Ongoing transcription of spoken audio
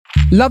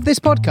Love this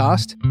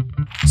podcast?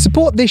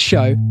 Support this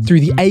show through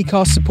the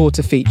Acast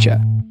supporter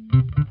feature.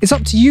 It's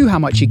up to you how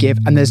much you give,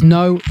 and there's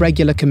no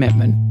regular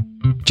commitment.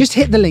 Just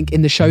hit the link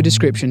in the show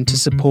description to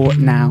support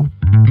now.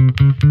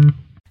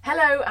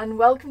 Hello and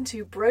welcome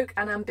to Broke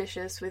and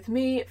Ambitious with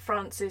me,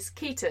 Frances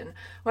Keaton,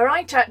 where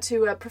I chat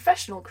to a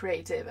professional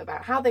creative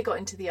about how they got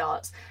into the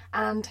arts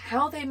and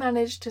how they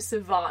managed to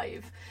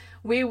survive.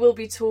 We will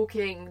be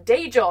talking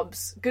day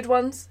jobs, good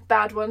ones,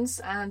 bad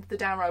ones, and the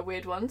downright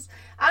weird ones.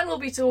 And we'll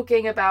be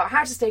talking about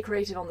how to stay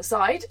creative on the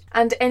side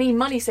and any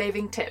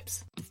money-saving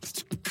tips.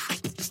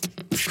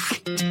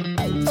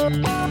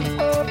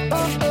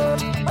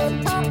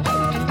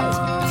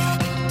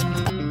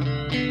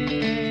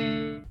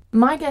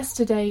 My guest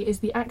today is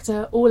the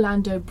actor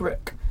Orlando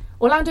Brooke.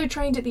 Orlando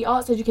trained at the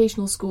Arts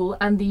Educational School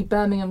and the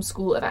Birmingham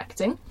School of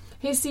Acting.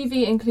 His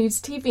CV includes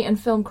TV and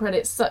film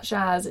credits such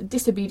as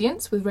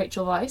Disobedience with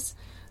Rachel Weisz,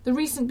 the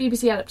recent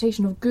BBC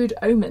adaptation of Good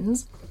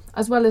Omens,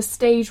 as well as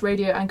stage,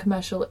 radio and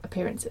commercial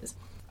appearances.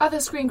 Other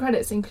screen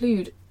credits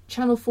include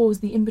Channel 4's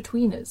The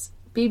Inbetweeners,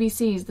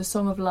 BBC's The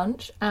Song of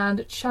Lunch,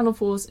 and Channel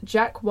 4's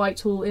Jack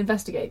Whitehall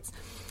Investigates.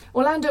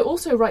 Orlando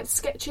also writes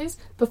sketches,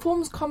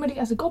 performs comedy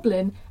as a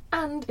goblin,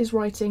 and is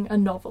writing a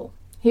novel.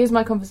 Here's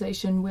my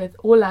conversation with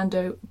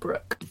Orlando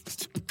Brooke.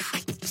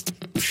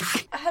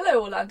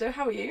 Hello, Orlando.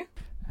 How are you?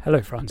 Hello,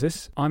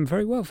 Francis. I'm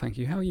very well, thank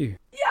you. How are you?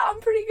 Yeah,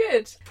 I'm pretty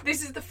good.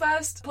 This is the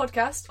first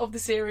podcast of the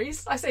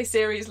series. I say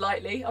series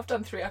lightly. I've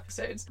done 3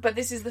 episodes. But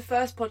this is the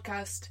first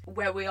podcast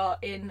where we are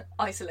in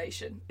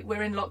isolation.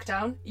 We're in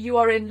lockdown. You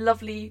are in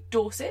lovely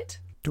Dorset.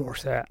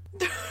 Dorset.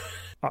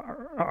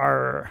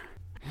 Where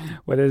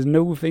there's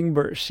nothing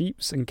but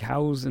sheeps and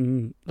cows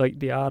and, like,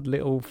 the odd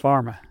little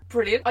farmer.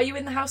 Brilliant. Are you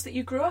in the house that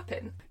you grew up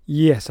in?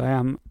 Yes, I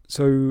am.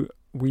 So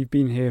we've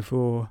been here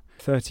for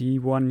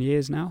 31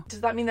 years now.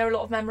 Does that mean there are a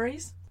lot of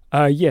memories?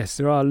 Yes,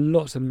 there are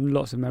lots of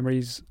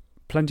memories.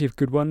 Plenty of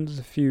good ones,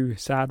 a few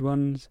sad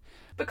ones.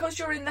 Because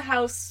you're in the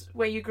house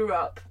where you grew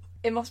up,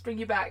 it must bring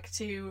you back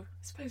to,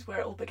 I suppose, where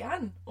it all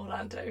began,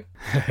 Orlando.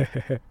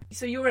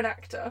 So you're an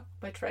actor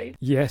by trade?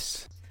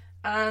 Yes.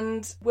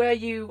 And were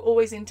you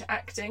always into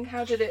acting?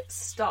 How did it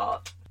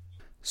start?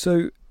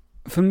 So,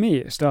 for me,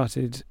 it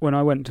started when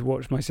I went to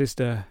watch my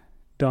sister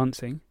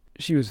dancing.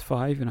 She was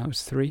 5 and I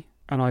was 3.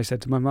 And I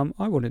said to my mum,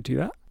 I want to do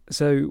that.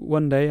 So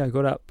one day I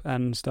got up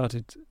and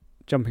started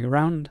jumping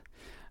around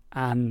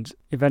and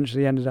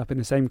eventually ended up in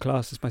the same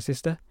class as my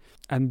sister.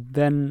 And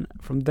then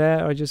from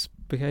there I just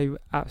became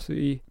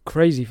absolutely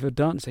crazy for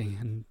dancing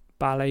and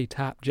ballet,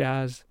 tap,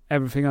 jazz,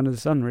 everything under the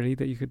sun really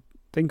that you could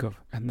think of.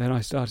 And then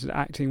I started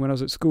acting when I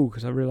was at school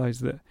because I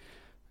realised that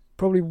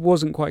probably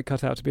wasn't quite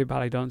cut out to be a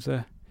ballet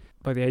dancer.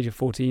 By the age of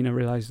 14 I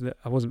realised that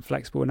I wasn't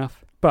flexible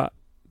enough. But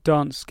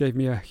dance gave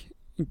me an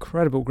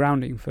incredible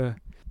grounding for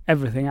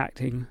everything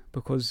acting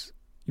because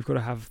you've got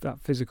to have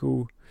that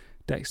physical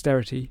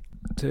dexterity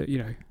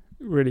to,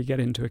 really get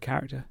into a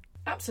character.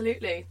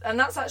 Absolutely. And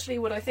that's actually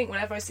what I think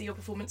whenever I see your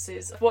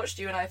performances. I've watched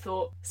you and I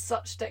thought,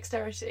 such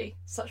dexterity,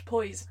 such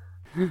poise.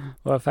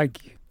 Well,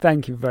 thank you.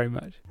 Thank you very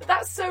much.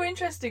 That's so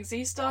interesting. So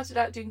you started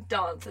out doing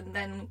dance and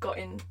then got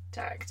into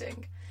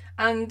acting.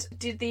 And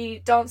did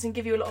the dancing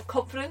give you a lot of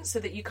confidence so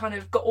that you kind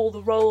of got all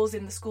the roles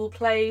in the school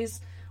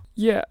plays?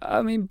 Yeah,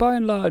 I mean, by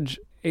and large,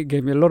 it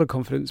gave me a lot of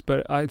confidence,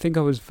 but I think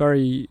I was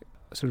very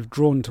sort of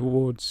drawn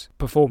towards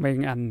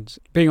performing and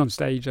being on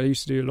stage. I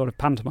used to do a lot of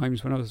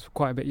pantomimes when I was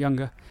quite a bit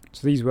younger.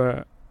 So these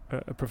were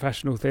a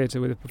professional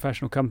theatre with a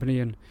professional company,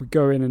 and we'd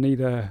go in and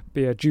either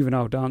be a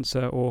juvenile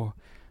dancer or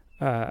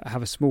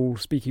have a small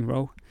speaking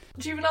role.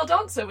 Juvenile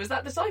dancer, was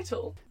that the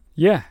title?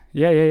 Yeah.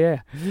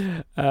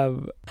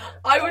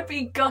 I would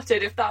be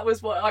gutted if that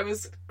was what I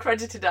was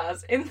credited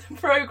as in the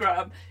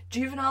programme.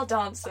 Juvenile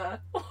dancer,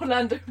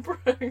 Orlando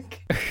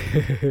Brooke.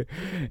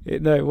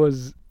 No, it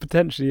was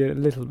potentially a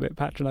little bit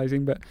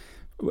patronising, but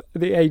at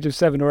the age of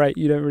 7 or 8,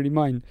 you don't really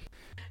mind.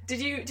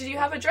 Did you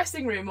have a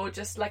dressing room or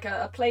just like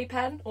a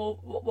playpen, or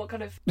what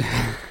kind of...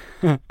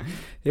 Yeah,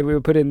 we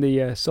were put in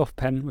the soft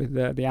pen with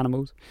the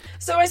animals.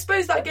 So I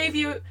suppose that gave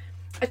you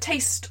a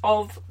taste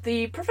of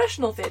the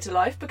professional theatre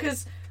life,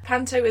 because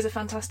Panto is a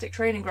fantastic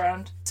training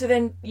ground. So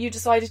then you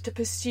decided to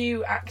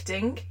pursue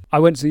acting. I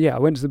went to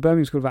the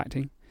Birmingham School of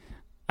Acting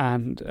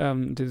and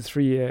did a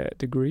 3-year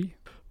degree.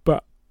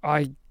 But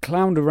I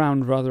clowned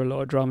around rather a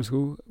lot at drama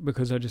school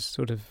because I just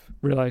sort of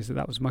realised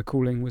that was my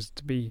calling, was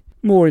to be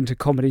more into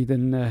comedy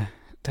than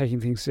taking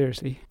things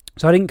seriously.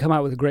 So I didn't come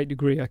out with a great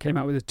degree. I came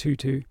out with a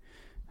 2-2.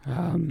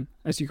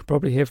 As you could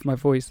probably hear from my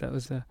voice, that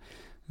was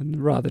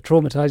rather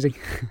traumatising.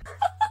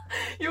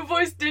 Your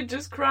voice did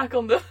just crack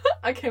on the...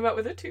 I came out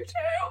with a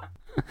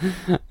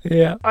 2-2.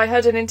 Yeah. I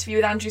heard an interview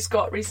with Andrew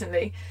Scott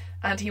recently,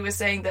 and he was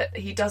saying that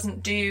he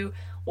doesn't do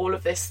all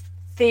of this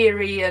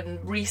theory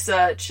and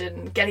research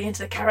and getting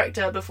into the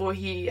character before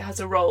he has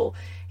a role.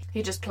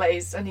 He just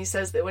plays, and he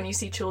says that when you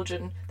see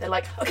children, they're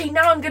like, okay,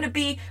 now I'm going to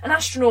be an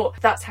astronaut.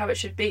 That's how it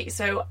should be.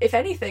 So, if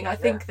anything, I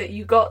think that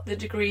you got the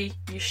degree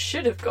you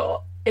should have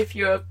got if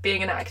you're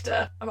being an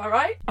actor. Am I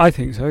right? I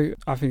think so.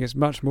 I think it's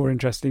much more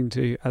interesting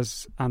to,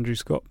 as Andrew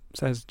Scott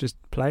says, just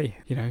play,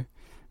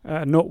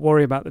 not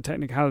worry about the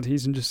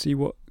technicalities and just see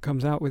what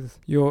comes out with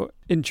your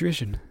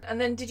intuition. And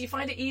then did you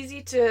find it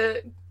easy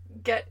to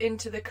get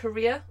into the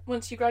career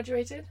once you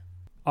graduated?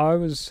 I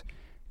was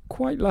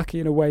quite lucky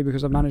in a way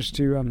because I managed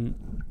to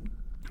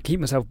keep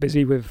myself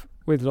busy with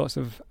lots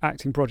of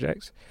acting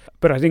projects,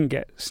 but I didn't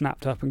get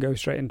snapped up and go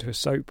straight into a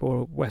soap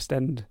or West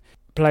End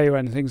play or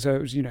anything, so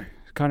it was,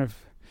 kind of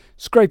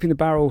scraping the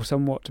barrel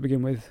somewhat to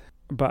begin with,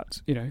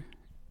 but,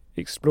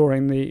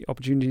 exploring the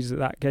opportunities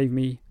that gave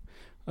me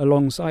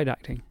alongside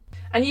acting.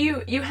 And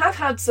you have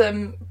had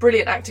some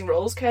brilliant acting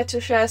roles. Care to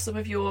share some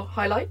of your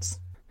highlights?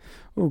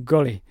 Oh,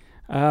 golly.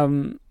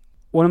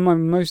 One of my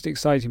most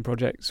exciting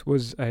projects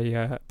was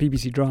a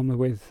BBC drama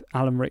with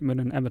Alan Rickman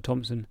and Emma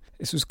Thompson.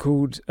 This was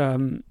called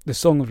The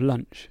Song of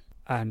Lunch,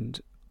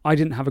 and I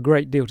didn't have a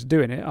great deal to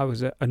do in it. I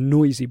was a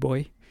noisy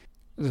boy,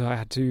 so I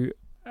had to,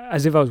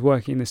 as if I was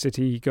working in the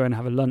city, go and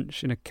have a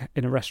lunch in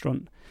a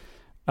restaurant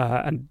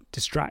and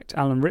distract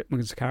Alan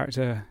Rickman's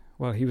character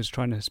while he was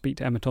trying to speak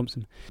to Emma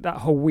Thompson. That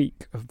whole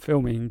week of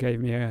filming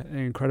gave me an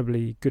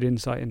incredibly good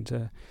insight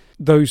into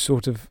those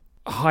sort of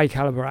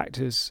high-caliber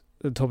actors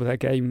at the top of their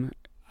game,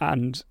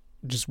 and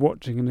just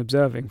watching and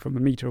observing from a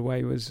metre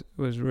away was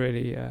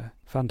really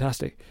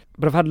fantastic.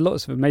 But I've had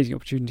lots of amazing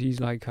opportunities,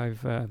 like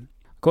I've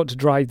got to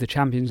drive the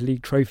Champions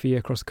League trophy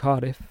across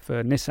Cardiff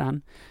for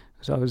Nissan,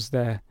 so I was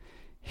their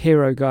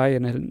hero guy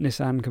in a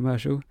Nissan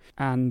commercial,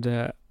 and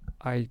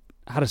I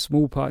had a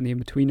small part in the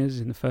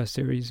In-Betweeners in the first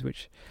series,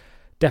 which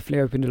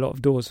definitely opened a lot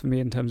of doors for me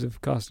in terms of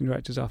casting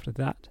directors after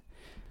that.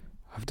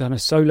 I've done a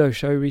solo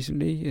show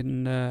recently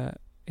in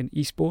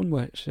Eastbourne,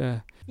 which...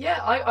 Yeah,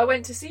 I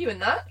went to see you in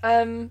that.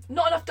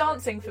 Not enough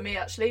dancing for me,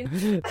 actually.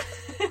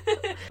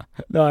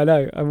 No, I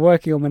know. I'm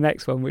working on my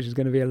next one, which is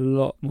going to be a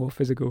lot more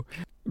physical.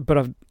 But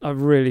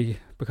I've really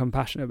become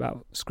passionate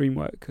about screen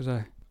work because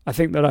I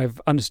think that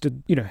I've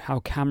understood,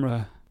 how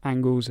camera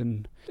angles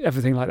and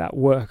everything like that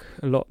work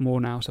a lot more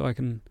now, so I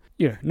can,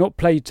 not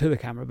play to the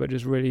camera, but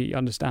just really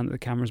understand that the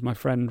camera's my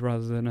friend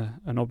rather than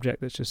an object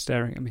that's just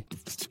staring at me.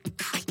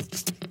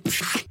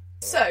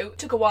 So, it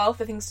took a while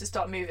for things to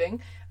start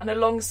moving, and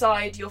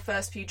alongside your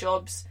first few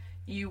jobs,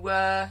 you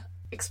were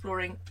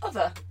exploring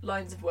other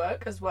lines of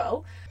work as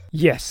well.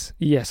 Yes,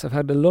 I've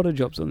had a lot of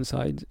jobs on the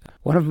side.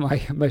 One of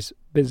my most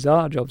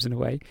bizarre jobs, in a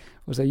way,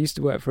 was I used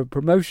to work for a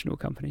promotional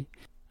company,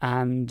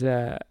 and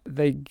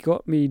they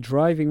got me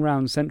driving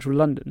around central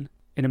London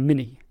in a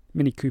Mini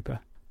Cooper,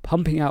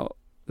 pumping out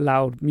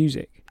loud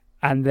music,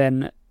 and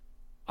then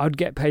I'd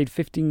get paid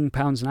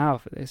 £15 an hour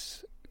for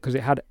this, because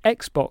it had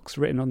Xbox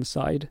written on the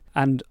side,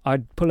 and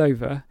I'd pull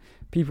over,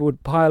 people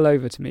would pile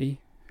over to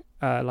me,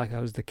 like I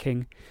was the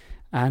king,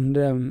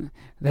 and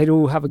they'd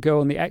all have a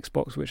go on the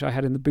Xbox, which I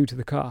had in the boot of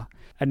the car,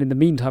 and in the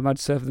meantime I'd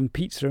serve them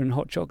pizza and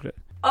hot chocolate.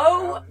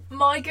 Oh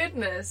my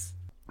goodness.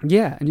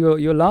 Yeah, and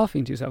you're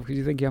laughing to yourself because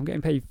you're thinking, I'm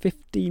getting paid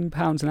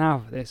 £15 an hour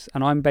for this,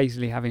 and I'm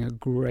basically having a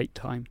great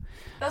time.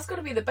 That's got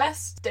to be the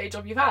best day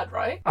job you've had,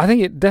 right? I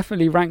think it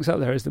definitely ranks up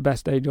there as the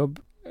best day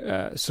job.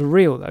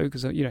 Surreal, though,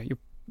 because, you're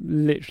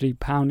literally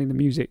pounding the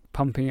music,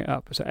 pumping it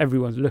up, so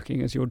everyone's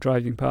looking as you're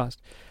driving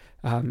past.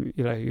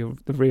 You're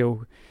the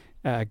real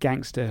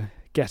gangster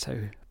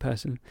ghetto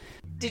person.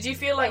 Did you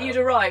feel like you'd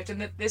arrived and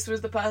that this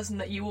was the person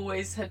that you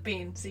always had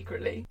been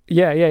secretly?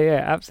 Yeah,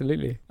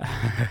 absolutely.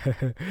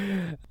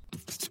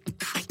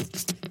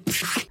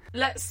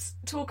 Let's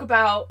talk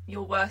about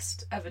your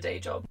worst ever day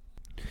job.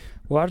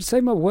 Well, I'd say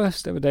my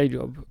worst ever day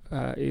job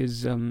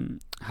is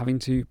having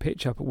to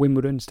pitch up at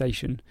Wimbledon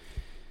station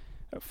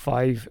at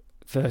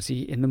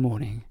 5:30 in the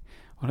morning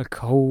on a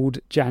cold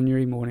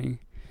January morning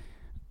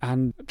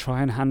and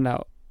try and hand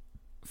out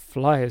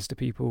flyers to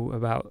people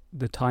about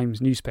the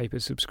Times newspaper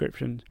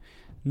subscription.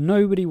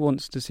 Nobody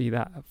wants to see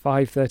that at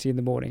 5:30 in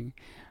the morning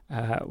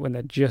when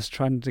they're just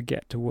trying to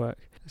get to work.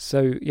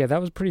 So, yeah,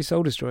 that was pretty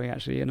soul-destroying,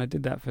 actually, and I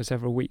did that for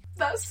several weeks.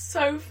 That's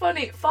so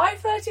funny.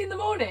 5:30 in the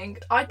morning,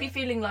 I'd be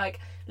feeling like,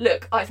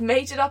 look, I've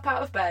made it up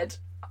out of bed.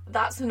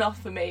 That's enough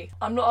for me.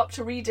 I'm not up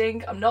to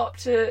reading. I'm not up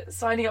to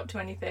signing up to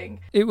anything.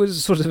 It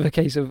was sort of a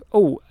case of,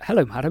 oh,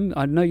 hello, madam.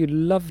 I know you'd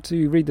love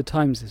to read the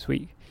Times this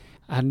week.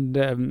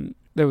 And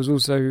there was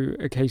also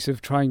a case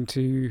of trying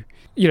to,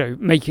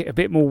 make it a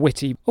bit more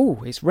witty.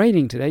 Oh, it's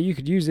raining today. You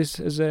could use this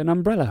as an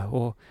umbrella.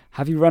 Or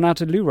have you run out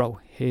of loo roll?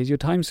 Here's your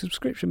Times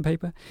subscription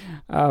paper.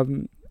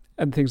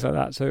 And things like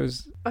that. So it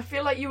was... I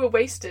feel like you were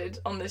wasted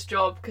on this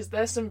job because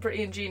there's some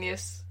pretty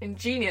ingenious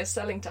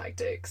selling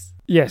tactics.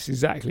 Yes,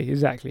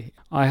 exactly.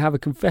 I have a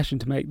confession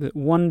to make that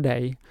one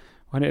day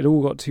when it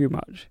all got too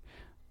much,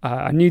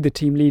 I knew the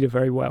team leader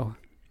very well.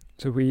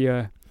 So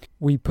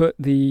we put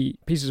the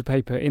pieces of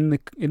paper in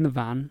the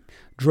van,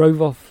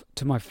 drove off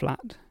to my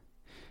flat,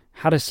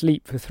 had a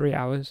sleep for 3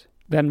 hours,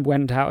 then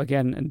went out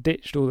again and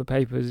ditched all the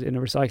papers in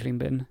a recycling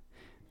bin.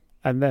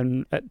 And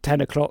then at 10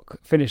 o'clock,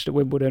 finished at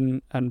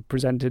Wimbledon and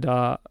presented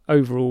our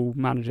overall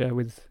manager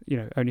with,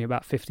 only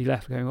about 50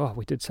 left, going, oh,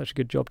 we did such a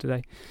good job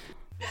today.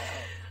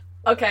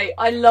 Okay,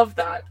 I love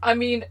that. I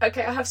mean,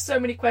 okay, I have so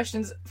many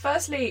questions.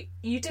 Firstly,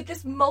 you did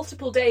this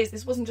multiple days.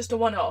 This wasn't just a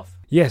one-off.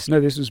 Yes, no,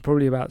 this was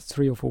probably about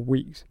 3 or 4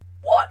 weeks.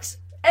 What?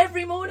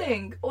 every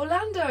morning.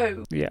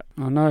 Orlando. Yeah,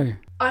 I know.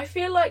 I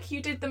feel like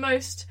you did the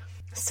most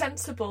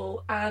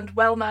sensible and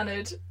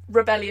well-mannered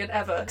rebellion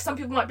ever. Some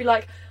people might be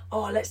like,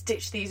 oh, let's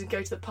ditch these and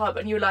go to the pub.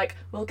 And you're like,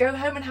 we'll go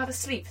home and have a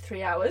sleep for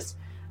 3 hours.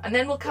 And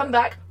then we'll come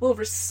back, we'll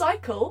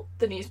recycle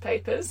the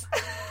newspapers.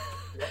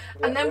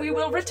 And then we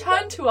will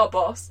return to our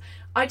boss.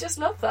 I just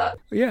love that.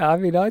 Yeah, I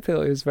mean, I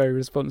thought it was very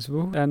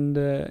responsible. And,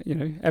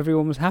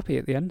 everyone was happy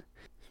at the end.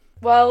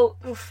 Well,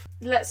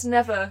 let's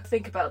never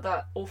think about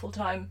that awful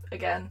time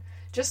again.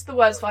 Just the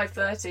words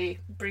 5:30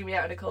 bring me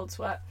out in a cold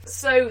sweat.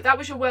 So that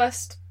was your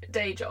worst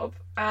day job.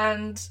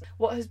 And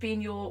what has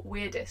been your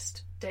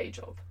weirdest day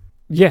job?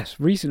 Yes,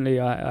 recently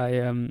I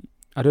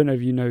don't know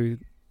if you know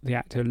the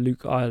actor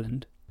Luke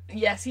Ireland.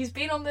 Yes, he's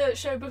been on the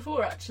show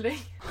before, actually.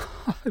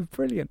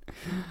 Brilliant.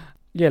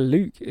 Yeah,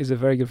 Luke is a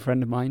very good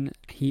friend of mine.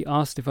 He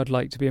asked if I'd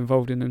like to be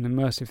involved in an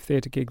immersive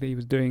theatre gig that he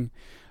was doing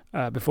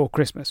before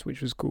Christmas,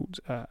 which was called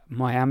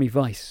Miami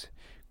Vice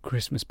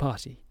Christmas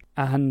Party.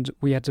 And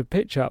we had to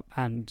pitch up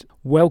and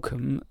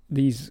welcome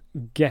these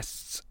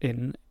guests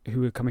in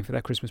who were coming for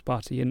their Christmas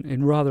party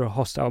in rather a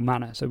hostile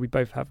manner. So we'd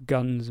both have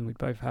guns and we'd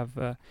both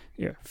have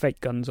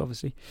fake guns,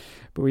 obviously.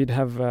 But we'd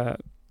have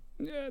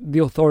the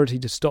authority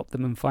to stop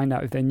them and find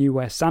out if they knew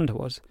where Santa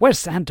was. Where's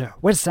Santa?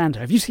 Where's Santa?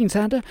 Have you seen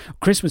Santa?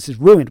 Christmas is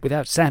ruined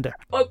without Santa.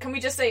 Oh, can we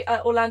just say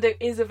Orlando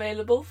is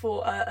available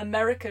for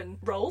American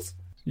roles?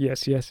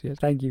 Yes.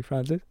 Thank you,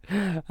 Francis.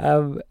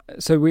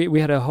 So we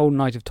had a whole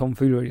night of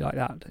tomfoolery like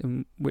that,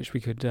 in which we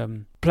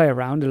could play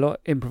around a lot,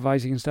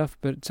 improvising and stuff.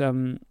 But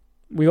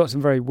we got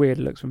some very weird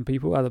looks from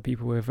people. Other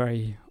people were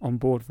very on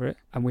board for it,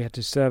 and we had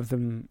to serve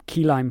them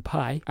key lime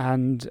pie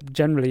and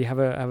generally have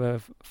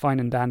a fine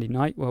and dandy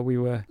night while we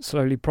were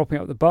slowly propping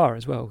up the bar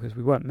as well, because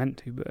we weren't meant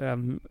to.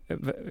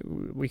 But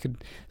we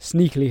could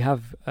sneakily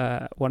have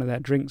one of their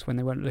drinks when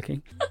they weren't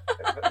looking.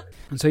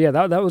 And so, yeah,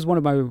 that was one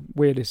of my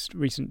weirdest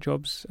recent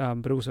jobs,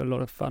 but also a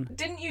lot of fun.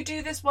 Didn't you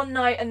do this one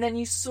night and then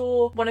you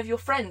saw one of your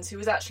friends who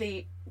was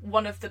actually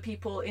one of the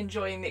people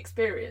enjoying the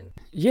experience?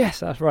 Yes,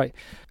 that's right.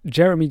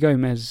 Jeremy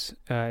Gomez,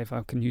 if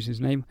I can use his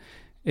name,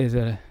 is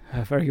a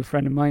very good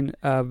friend of mine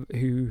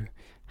who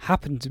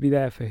happened to be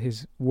there for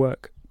his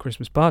work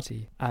Christmas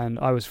party, and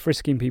I was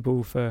frisking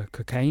people for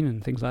cocaine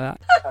and things like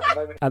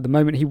that. At the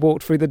moment he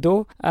walked through the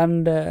door,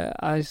 and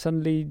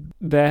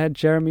there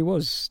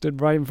Jeremy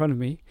stood right in front of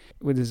me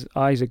with his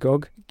eyes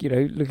agog,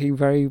 looking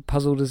very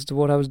puzzled as to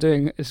what I was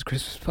doing at his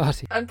Christmas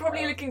party. And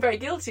probably looking very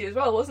guilty as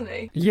well, wasn't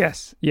he?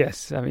 Yes.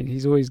 I mean,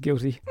 he's always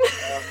guilty.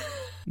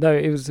 No,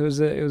 it was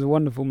a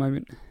wonderful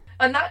moment.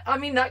 And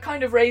that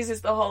kind of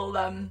raises the whole,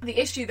 the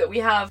issue that we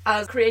have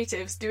as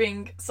creatives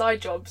doing side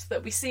jobs,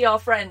 that we see our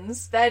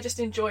friends, they're just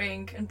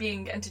enjoying and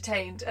being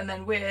entertained, and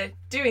then we're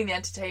doing the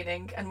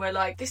entertaining, and we're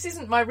like, this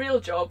isn't my real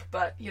job,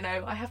 but,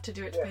 I have to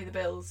do it to pay the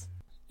bills.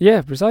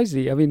 Yeah,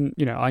 precisely. I mean,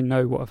 I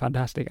know what a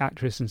fantastic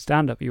actress and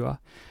stand-up you are,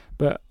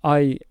 but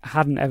I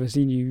hadn't ever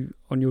seen you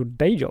on your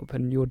day job,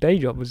 and your day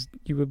job was,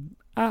 you were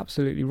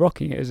absolutely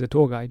rocking it as a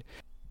tour guide.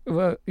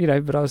 Well,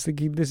 but I was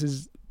thinking, this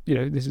is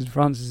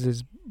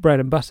Frances's bread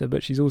and butter,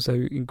 but she's also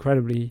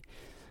incredibly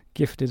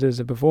gifted as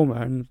a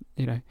performer, and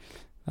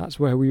that's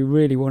where we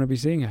really want to be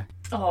seeing her.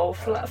 Oh,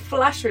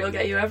 Flashery will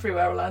get you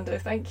everywhere, Orlando.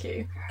 Thank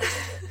you.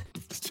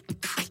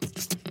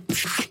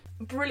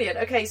 Brilliant.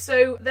 Okay,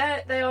 so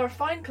they are a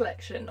fine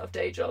collection of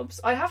day jobs.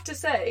 I have to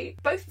say,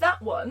 both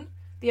that one,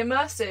 the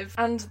immersive,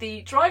 and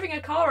the driving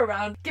a car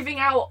around, giving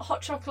out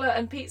hot chocolate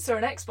and pizza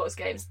and Xbox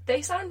games,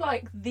 they sound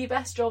like the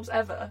best jobs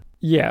ever.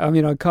 Yeah, I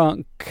mean, I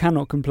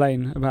cannot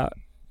complain about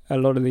a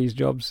lot of these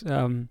jobs.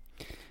 And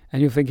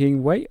you're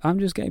thinking, wait, I'm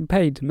just getting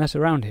paid to mess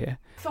around here.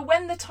 For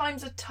when the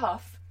times are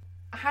tough,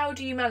 how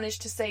do you manage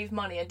to save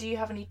money? And do you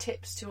have any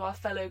tips to our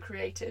fellow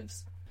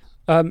creatives?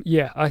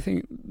 Yeah, I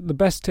think the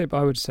best tip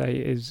I would say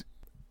is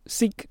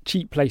seek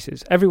cheap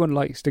places. Everyone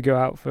likes to go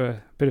out for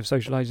a bit of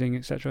socialising,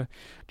 etc.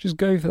 Just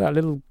go for that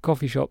little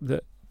coffee shop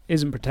that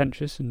isn't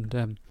pretentious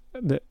and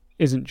that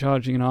isn't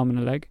charging an arm and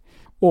a leg.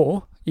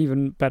 Or,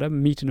 even better,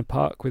 meet in a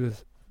park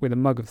with a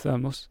mug of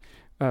thermos.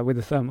 With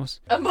a thermos.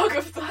 A mug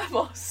of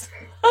thermos.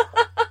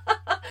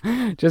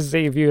 Just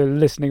see if you're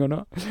listening or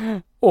not.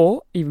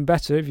 Or, even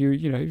better, if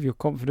you're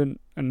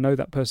confident and know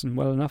that person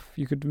well enough,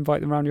 you could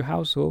invite them around your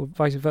house or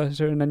vice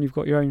versa, and then you've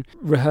got your own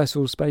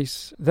rehearsal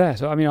space there.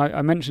 So, I mean,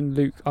 I mentioned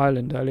Luke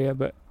Ireland earlier,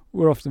 but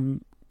we're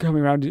often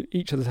coming around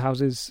each other's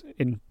houses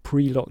in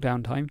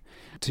pre-lockdown time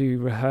to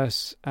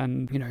rehearse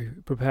and,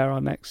 prepare our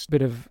next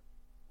bit of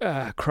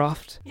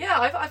craft. Yeah,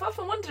 I've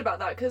often wondered about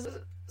that, because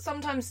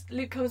sometimes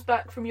Luke comes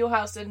back from your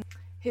house and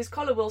his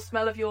collar will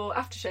smell of your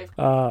aftershave.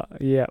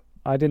 Yeah,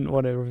 I didn't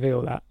want to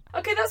reveal that.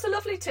 Okay, that's a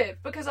lovely tip,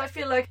 because I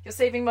feel like you're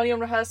saving money on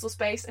rehearsal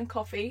space and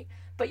coffee,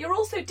 but you're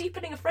also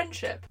deepening a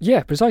friendship.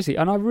 Yeah, precisely.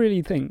 And I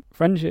really think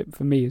friendship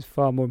for me is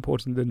far more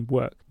important than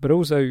work. But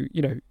also,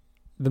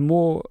 the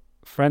more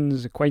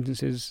friends,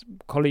 acquaintances,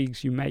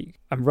 colleagues you make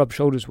and rub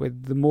shoulders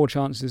with, the more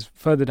chances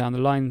further down the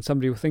line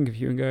somebody will think of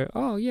you and go,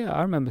 oh yeah,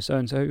 I remember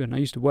so-and-so, and I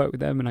used to work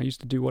with them, and I used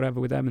to do whatever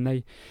with them, and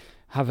they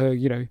have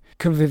a,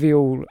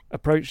 convivial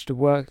approach to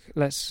work.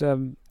 Let's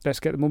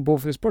get them on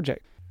board for this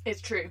project.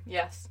 It's true,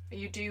 yes.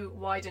 You do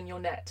widen your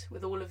net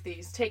with all of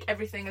these. Take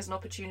everything as an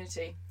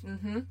opportunity.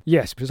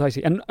 Yes,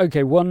 precisely. And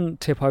okay, one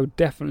tip I would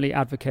definitely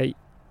advocate,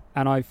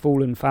 and I've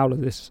fallen foul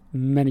of this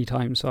many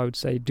times, so I would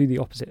say do the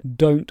opposite.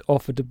 Don't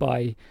offer to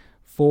buy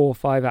 4 or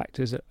 5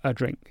 actors a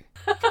drink,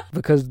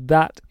 because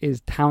that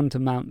is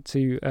tantamount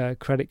to a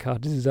credit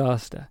card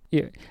disaster.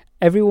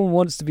 Everyone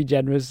wants to be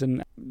generous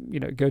and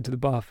go to the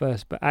bar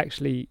first, but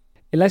actually,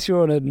 unless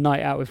you're on a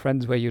night out with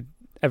friends where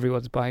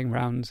everyone's buying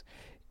rounds,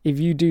 if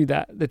you do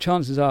that, the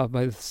chances are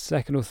by the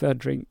second or third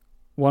drink,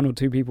 1 or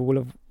 2 people will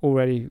have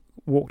already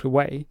walked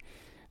away,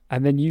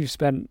 and then you've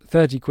spent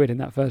 30 quid in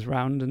that first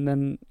round, and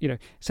then,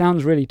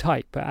 sounds really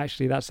tight, but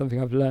actually that's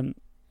something I've learned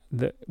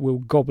that will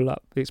gobble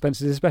up the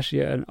expenses, especially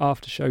at an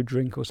after-show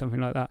drink or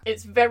something like that.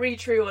 It's very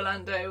true,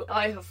 Orlando.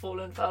 I have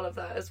fallen foul of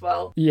that as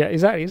well. Yeah,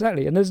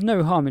 exactly. And there's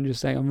no harm in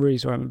just saying, I'm really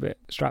sorry, I'm a bit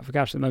strapped for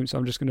cash at the moment, so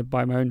I'm just going to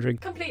buy my own drink.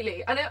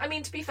 Completely. And I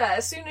mean, to be fair,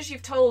 as soon as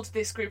you've told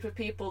this group of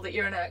people that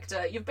you're an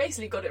actor, you've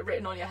basically got it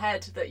written on your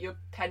head that you're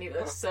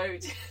penniless, so...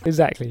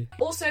 Exactly.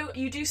 Also,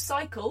 you do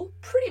cycle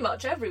pretty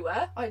much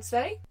everywhere, I'd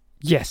say.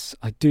 Yes,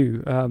 I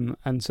do.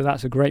 And so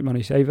that's a great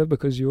money saver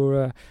because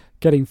you're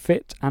getting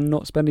fit and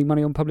not spending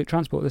money on public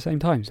transport at the same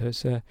time. So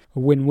it's a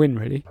win-win,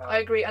 really. I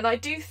agree. And I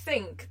do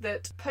think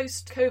that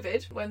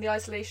post-COVID, when the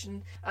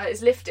isolation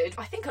is lifted,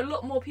 I think a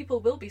lot more people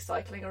will be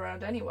cycling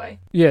around anyway.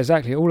 Yeah,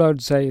 exactly. All I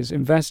would say is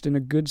invest in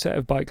a good set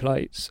of bike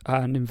lights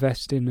and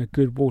invest in a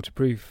good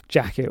waterproof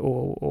jacket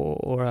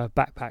or a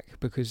backpack,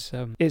 because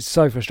it's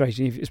so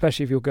frustrating,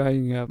 especially if you're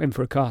going in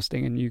for a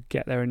casting and you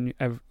get there and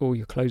all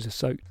your clothes are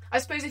soaked. I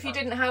suppose if you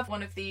didn't have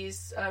one of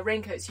these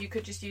raincoats, you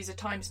could just use a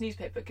Times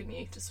newspaper, couldn't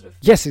you? To sort of...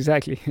 Yes,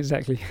 exactly.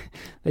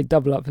 They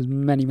double up as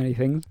many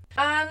things.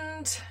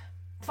 And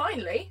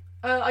finally,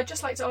 I'd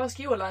just like to ask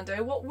you,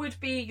 Orlando, what would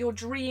be your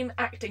dream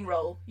acting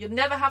role? You'd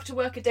never have to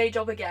work a day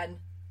job again.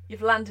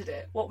 You've landed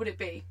it. What would it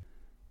be?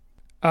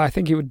 I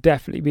think it would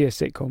definitely be a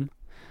sitcom,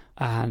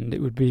 and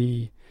it would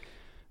be...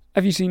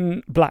 Have you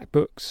seen Black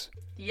Books?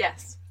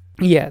 Yes.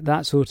 Yeah,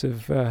 that sort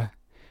of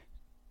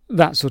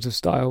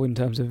style in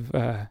terms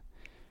of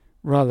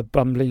rather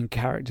bumbling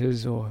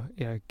characters or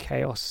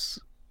chaos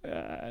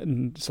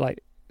and slight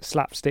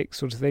slapstick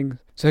sort of thing.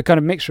 So a kind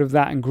of mixture of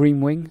that and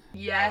Green Wing.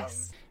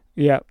 Yes.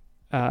 Yeah.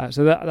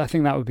 So that I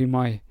think that would be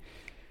my...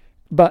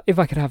 But if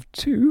I could have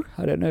 2,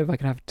 I don't know if I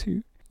can have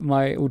 2.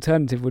 My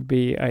alternative would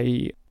be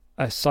a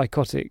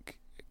psychotic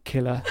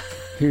killer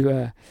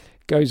who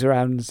goes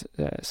around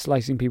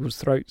slicing people's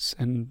throats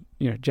and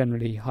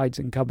generally hides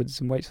in cupboards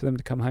and waits for them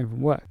to come home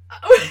from work.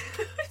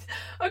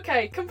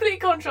 Okay,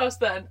 complete contrast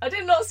then. I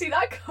did not see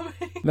that coming.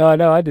 No,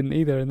 I didn't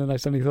either. And then I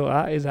suddenly thought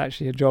that is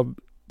actually a job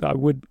that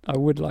I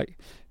would like,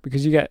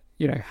 because you get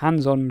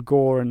hands-on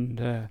gore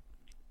and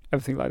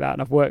everything like that.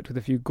 And I've worked with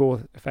a few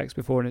gore effects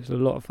before, and it's a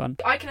lot of fun.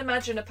 I can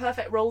imagine a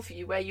perfect role for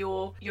you where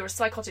you're a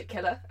psychotic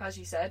killer, as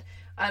you said,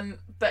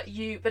 but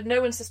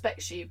no one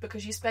suspects you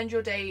because you spend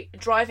your day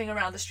driving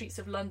around the streets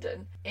of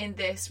London in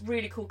this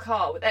really cool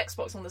car with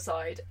Xbox on the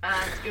side,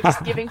 and you're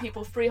just giving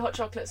people free hot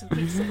chocolates and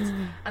pizzas.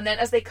 And then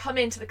as they come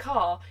into the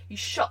car, you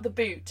shut the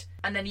boot,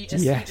 and then you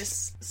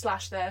just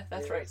slash their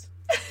throats.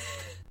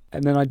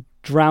 And then I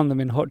drown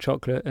them in hot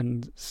chocolate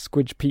and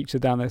squidge pizza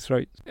down their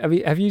throats.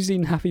 Have you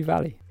seen Happy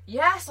Valley?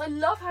 Yes, I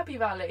love Happy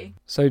Valley.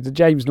 So the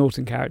James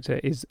Norton character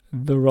is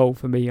the role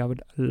for me. I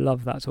would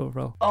love that sort of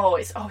role. Oh,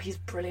 he's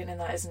brilliant in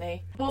that, isn't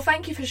he? Well,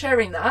 thank you for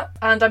sharing that,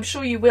 and I'm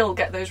sure you will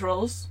get those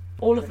roles,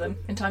 all of them,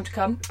 in time to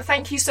come.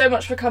 Thank you so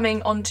much for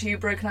coming on to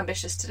Broken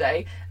Ambitious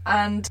today,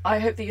 and I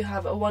hope that you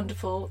have a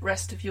wonderful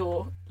rest of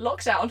your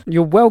lockdown.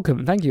 You're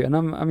welcome, thank you.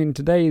 And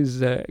today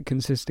is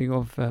consisting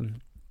of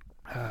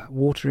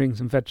watering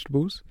some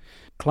vegetables,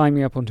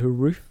 climbing up onto a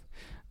roof,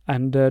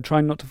 and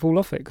trying not to fall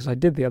off it, because I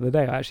did the other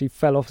day. I actually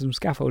fell off some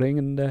scaffolding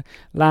and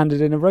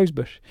landed in a rose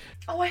bush.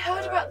 Oh, I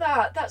heard about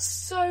that. That's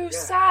so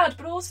sad,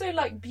 but also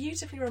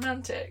beautifully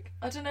romantic.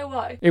 I don't know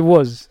why. It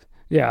was.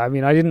 Yeah, I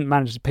didn't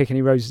manage to pick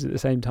any roses at the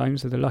same time,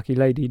 so the lucky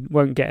lady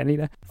won't get any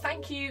there.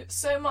 Thank you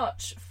so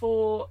much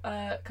for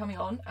coming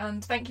on,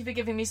 and thank you for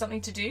giving me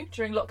something to do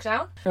during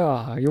lockdown.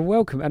 Oh, you're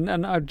welcome.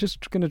 And I'm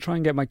just going to try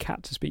and get my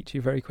cat to speak to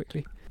you very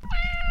quickly.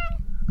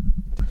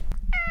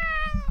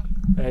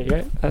 There you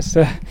go.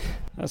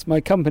 That's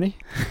my company.